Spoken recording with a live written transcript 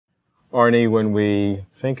Arnie, when we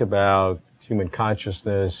think about human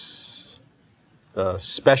consciousness, the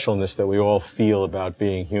specialness that we all feel about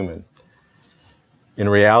being human, in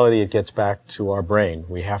reality, it gets back to our brain.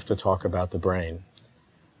 We have to talk about the brain.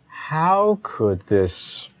 How could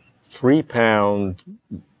this 3-pound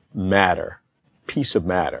piece of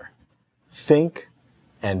matter, think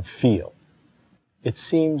and feel? It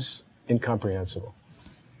seems incomprehensible.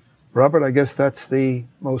 Robert, I guess that's the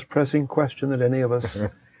most pressing question that any of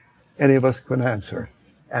us can answer.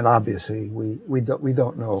 And obviously, we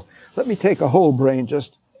don't know. Let me take a whole brain,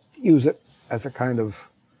 just use it as a kind of,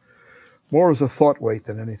 more as a thought weight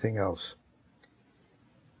than anything else.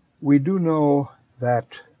 We do know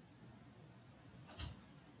that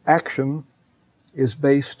action is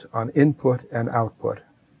based on input and output.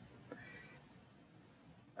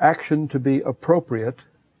 Action to be appropriate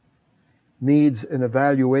needs an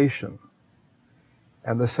evaluation,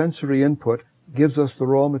 and the sensory input gives us the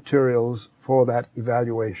raw materials for that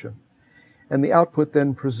evaluation. And the output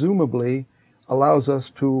then presumably allows us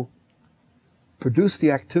to produce the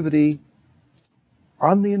activity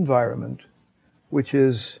on the environment which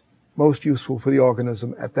is most useful for the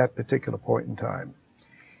organism at that particular point in time.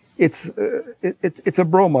 It's a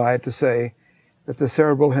bromide to say that the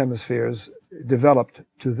cerebral hemispheres developed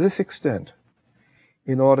to this extent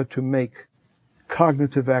in order to make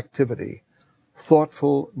cognitive activity,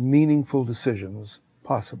 thoughtful, meaningful decisions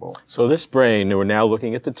possible. So this brain, we're now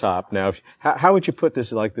looking at the top. Now, how would you put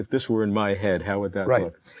this, like if this were in my head, how would that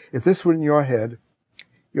look? If this were in your head,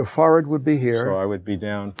 your forehead would be here. So I would be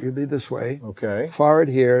down. You'd be this way. Okay. Forehead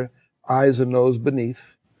here, eyes and nose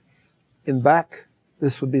beneath. In back,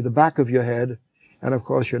 this would be the back of your head, and of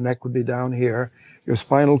course your neck would be down here. Your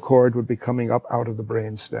spinal cord would be coming up out of the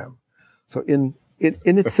brain stem. So in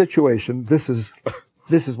its situation, this is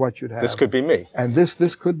what you'd have. This could be me. And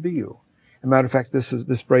this could be you. As a matter of fact,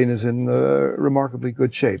 this brain is in remarkably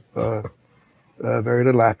good shape. Very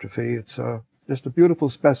little atrophy. It's just a beautiful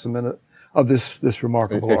specimen of this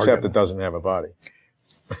remarkable organ. Except it doesn't have a body.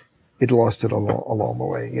 It lost it along the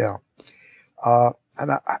way, yeah.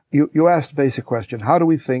 And you asked the basic question, how do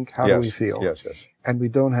we think, how do we feel? Yes. And we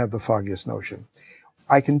don't have the foggiest notion.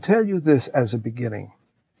 I can tell you this as a beginning.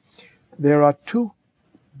 There are two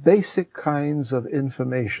basic kinds of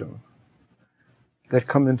information that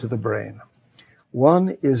come into the brain.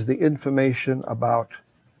 One is the information about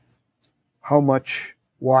how much,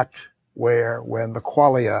 what, where, when, the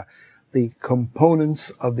qualia, the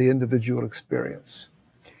components of the individual experience.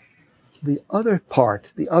 The other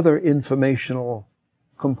part, the other informational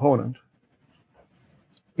component,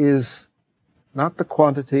 is not the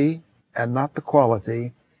quantity and not the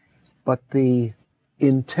quality, but the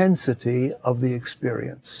intensity of the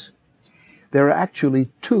experience. There are actually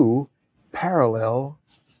two parallel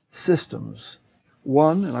systems.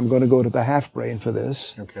 One, and I'm going to go to the half brain for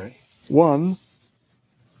this. Okay. One,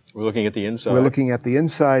 we're looking at the inside. We're looking at the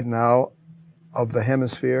inside now of the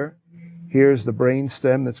hemisphere. Here's the brain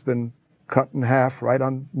stem that's been cut in half right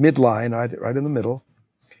on midline, right in the middle.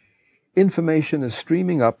 Information is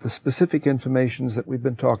streaming up, the specific informations that we've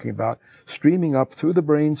been talking about, streaming up through the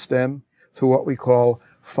brain stem, through what we call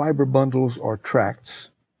fiber bundles or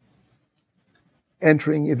tracts,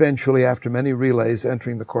 entering eventually, after many relays,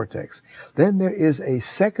 entering the cortex. Then there is a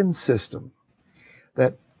second system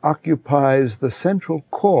that occupies the central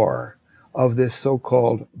core of this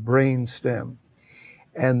so-called brain stem.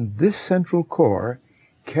 And this central core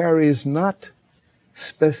carries not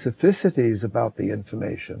specificities about the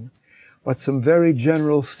information, but some very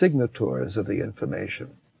general signatures of the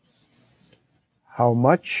information. How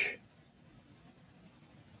much?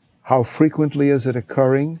 How frequently is it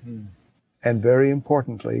occurring? And very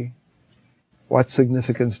importantly, what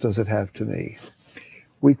significance does it have to me?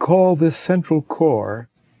 We call this central core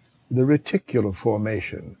the reticular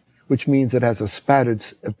formation, which means it has a spattered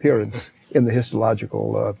appearance in the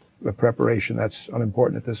histological preparation. That's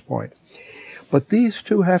unimportant at this point. But these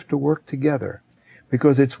two have to work together,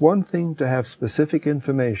 because it's one thing to have specific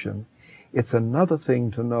information. It's another thing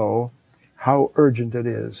to know how urgent it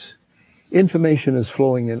is. Information is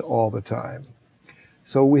flowing in all the time.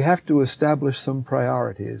 So we have to establish some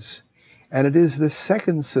priorities. And it is this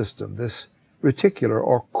second system, this reticular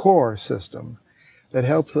or core system, that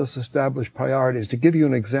helps us establish priorities. To give you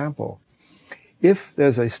an example, if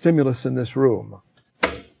there's a stimulus in this room,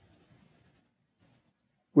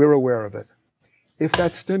 we're aware of it. If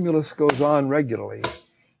that stimulus goes on regularly,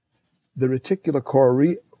 the reticular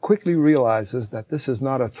core quickly realizes that this is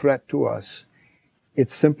not a threat to us. It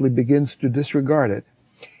simply begins to disregard it.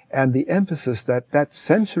 And the emphasis that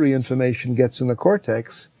sensory information gets in the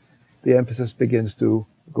cortex, the emphasis begins to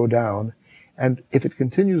go down. And if it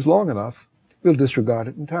continues long enough, we'll disregard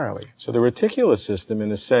it entirely. So the reticular system,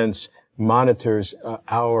 in a sense, monitors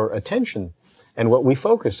our attention and what we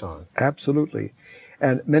focus on. Absolutely.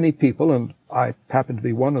 And many people, and I happen to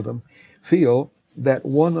be one of them, feel that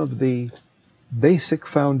one of the basic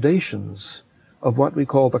foundations of what we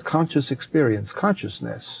call the conscious experience,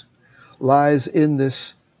 consciousness, lies in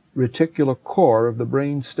this reticular core of the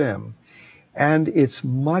brain stem and its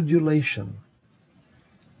modulation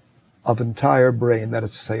of entire brain, that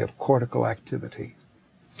is to say, of cortical activity.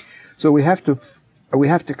 So we have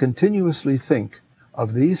to continuously think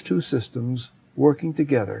of these two systems working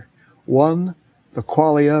together. One, the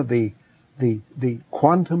qualia, the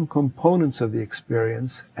quantum components of the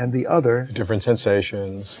experience, and the other... Different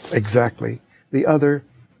sensations. Exactly. The other,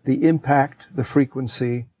 the impact, the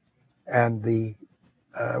frequency, and the,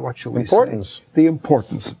 what shall we say? Importance. The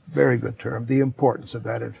importance, very good term, the importance of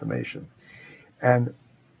that information. And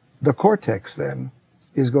the cortex, then,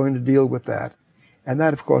 is going to deal with that. And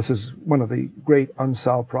that, of course, is one of the great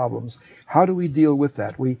unsolved problems. How do we deal with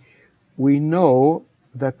that? We know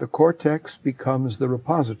that the cortex becomes the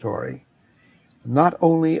repository, not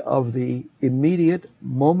only of the immediate,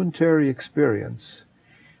 momentary experience,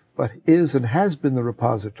 but is and has been the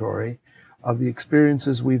repository of the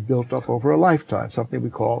experiences we've built up over a lifetime, something we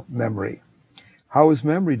call memory. How is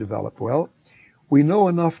memory developed? Well, we know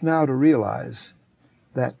enough now to realize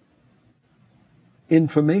that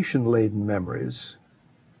information-laden memories,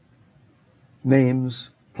 names,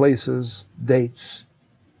 places, dates,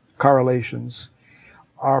 correlations,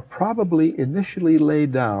 are probably initially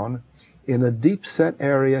laid down in a deep-set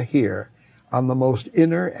area here on the most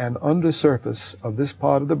inner and undersurface of this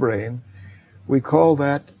part of the brain. We call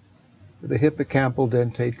that the hippocampal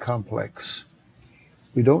dentate complex.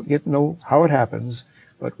 We don't yet know how it happens,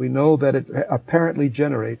 but we know that it apparently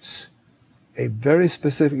generates a very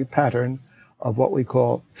specific pattern of what we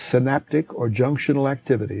call synaptic or junctional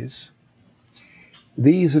activities.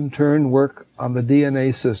 These in turn work on the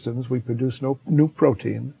DNA systems. We produce no new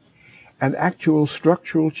protein, and actual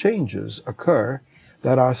structural changes occur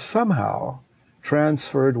that are somehow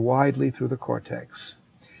transferred widely through the cortex.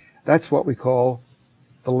 That's what we call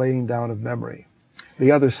the laying down of memory.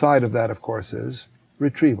 The other side of that, of course, is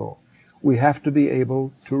retrieval. We have to be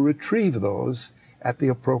able to retrieve those at the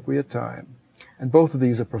appropriate time. And both of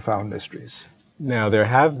these are profound mysteries. Now, there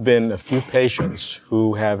have been a few patients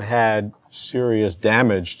who have had serious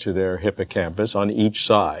damage to their hippocampus on each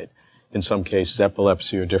side. In some cases,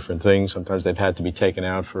 epilepsy or different things. Sometimes they've had to be taken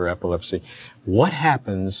out for epilepsy. What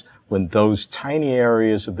happens when those tiny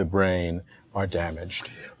areas of the brain are damaged?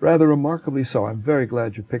 Rather remarkably so. I'm very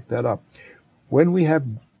glad you picked that up. When we have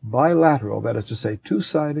bilateral, that is to say,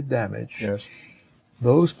 two-sided damage, yes,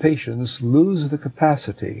 those patients lose the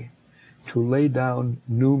capacity to lay down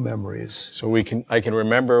new memories. So I can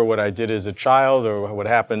remember what I did as a child or what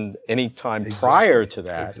happened any time prior to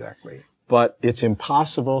that. Exactly. But it's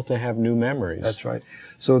impossible to have new memories. That's right.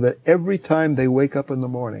 So that every time they wake up in the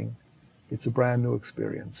morning, it's a brand new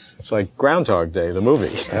experience. It's like Groundhog Day, the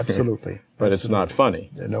movie. Absolutely. But it's not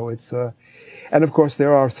funny. No, it's, and of course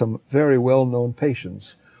there are some very well-known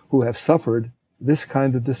patients who have suffered this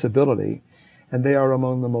kind of disability, and they are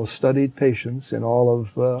among the most studied patients in all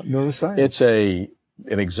of neuroscience. It's an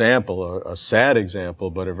example, a sad example,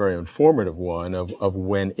 but a very informative one of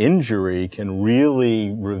when injury can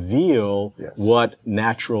really reveal yes, what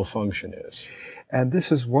natural function is. And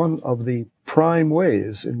this is one of the prime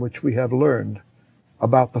ways in which we have learned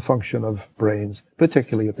about the function of brains,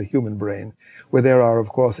 particularly of the human brain, where there are, of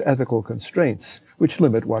course, ethical constraints which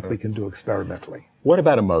limit what we can do experimentally. What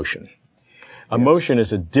about emotion? Emotion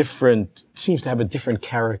is seems to have a different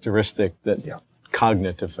characteristic than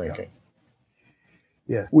cognitive thinking.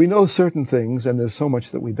 Yeah, we know certain things, and there's so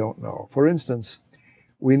much that we don't know. For instance,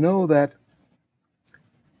 we know that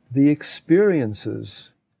the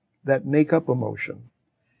experiences that make up emotion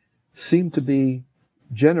seem to be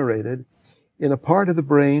generated in a part of the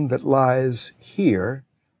brain that lies here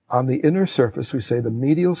on the inner surface, we say the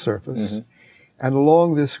medial surface, and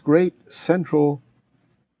along this great central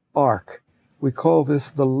arc. We call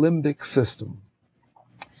this the limbic system.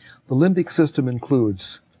 The limbic system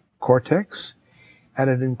includes cortex,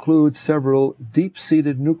 and it includes several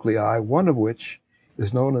deep-seated nuclei, one of which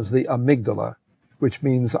is known as the amygdala, which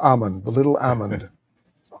means almond, the little almond.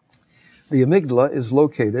 The amygdala is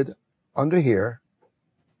located under here,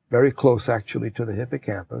 very close actually to the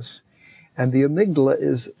hippocampus, and the amygdala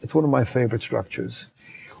it's one of my favorite structures.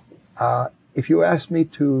 If you asked me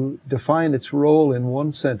to define its role in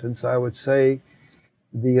one sentence, I would say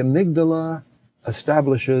the amygdala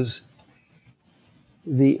establishes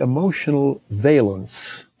the emotional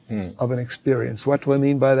valence of an experience. What do I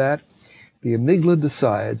mean by that? The amygdala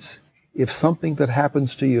decides if something that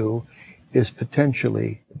happens to you is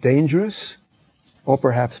potentially dangerous or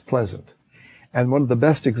perhaps pleasant. And one of the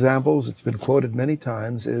best examples, it's been quoted many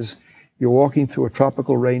times, is you're walking through a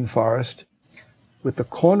tropical rainforest. With the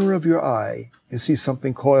corner of your eye, you see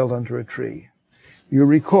something coiled under a tree. You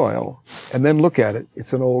recoil and then look at it.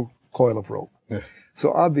 It's an old coil of rope. Yeah.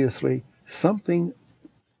 So obviously, something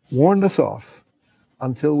warned us off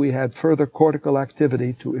until we had further cortical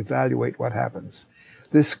activity to evaluate what happens.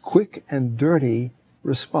 This quick and dirty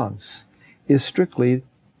response is strictly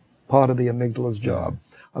part of the amygdala's job.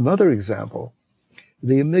 Another example,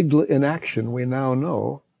 the amygdala in action, we now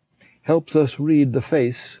know, helps us read the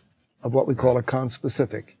face of what we call a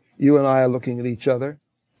conspecific. You and I are looking at each other,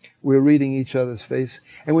 we're reading each other's face,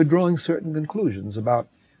 and we're drawing certain conclusions about,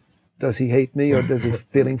 does he hate me or does he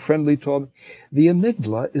feeling friendly toward me? The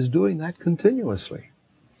amygdala is doing that continuously.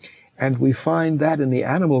 And we find that in the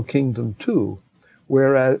animal kingdom too,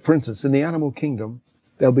 whereas, for instance, in the animal kingdom,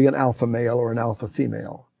 there'll be an alpha male or an alpha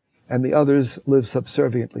female, and the others live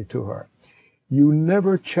subserviently to her. You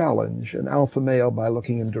never challenge an alpha male by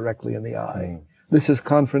looking him directly in the eye. This is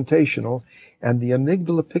confrontational, and the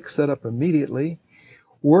amygdala picks that up immediately,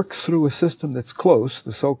 works through a system that's close,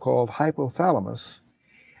 the so-called hypothalamus,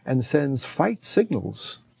 and sends fight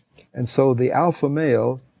signals. And so the alpha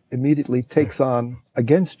male immediately takes on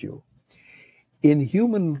against you. In the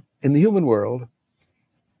human world,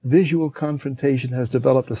 visual confrontation has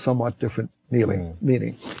developed a somewhat different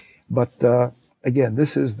meaning. But again,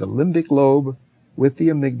 this is the limbic lobe with the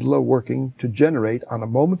amygdala working to generate on a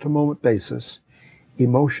moment-to-moment basis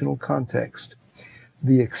emotional context.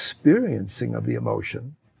 The experiencing of the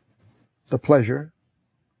emotion, the pleasure,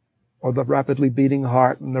 or the rapidly beating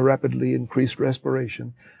heart and the rapidly increased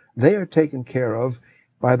respiration, they are taken care of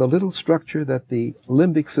by the little structure that the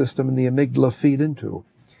limbic system and the amygdala feed into.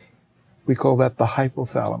 We call that the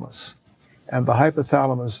hypothalamus. And the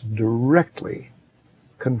hypothalamus directly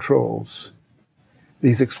controls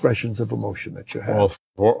these expressions of emotion that you have.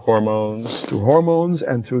 All hormones? Through hormones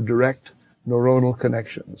and through direct neuronal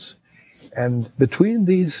connections. And between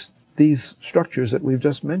these structures that we've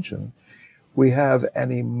just mentioned, we have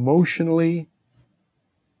an emotionally,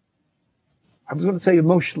 I was going to say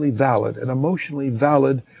emotionally valid, an emotionally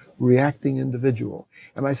valid reacting individual.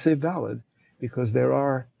 And I say valid because there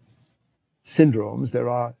are syndromes, there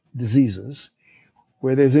are diseases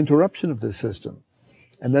where there's interruption of this system.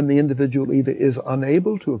 And then the individual either is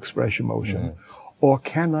unable to express emotion or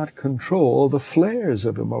cannot control the flares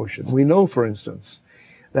of emotion. We know, for instance,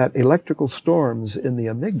 that electrical storms in the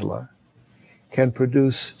amygdala can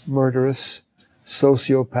produce murderous,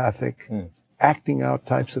 sociopathic, acting out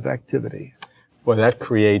types of activity. Well, that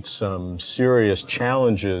creates some serious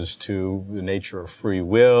challenges to the nature of free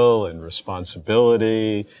will and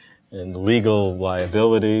responsibility and legal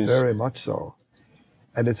liabilities. Very much so.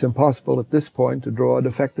 And it's impossible at this point to draw a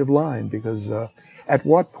defective line because at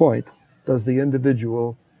what point does the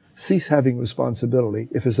individual cease having responsibility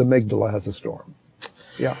if his amygdala has a storm?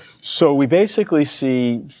 Yeah. So we basically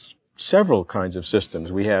see several kinds of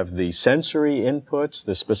systems. We have the sensory inputs,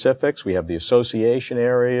 the specifics. We have the association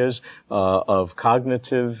areas of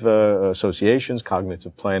cognitive associations,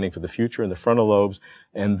 cognitive planning for the future in the frontal lobes,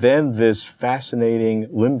 and then this fascinating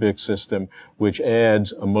limbic system, which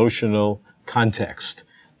adds emotional context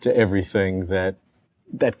to everything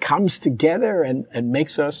that comes together and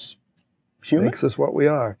makes us human. Makes us what we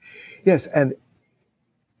are. Yes, and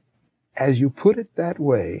as you put it that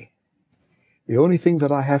way, the only thing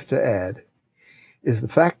that I have to add is the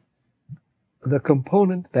fact, the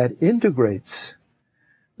component that integrates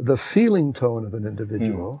the feeling tone of an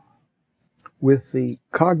individual with the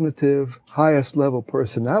cognitive, highest level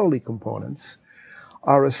personality components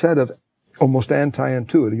are a set of almost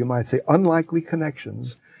anti-intuitive, you might say unlikely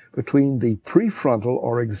connections between the prefrontal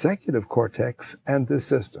or executive cortex and this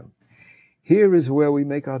system. Here is where we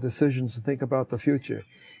make our decisions and think about the future.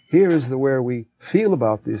 Here is where we feel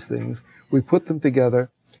about these things. We put them together,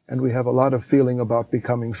 and we have a lot of feeling about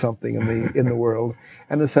becoming something in the world.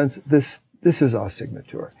 And in a sense, this is our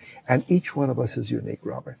signature. And each one of us is unique,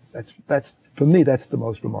 Robert. That's for me, that's the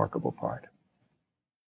most remarkable part.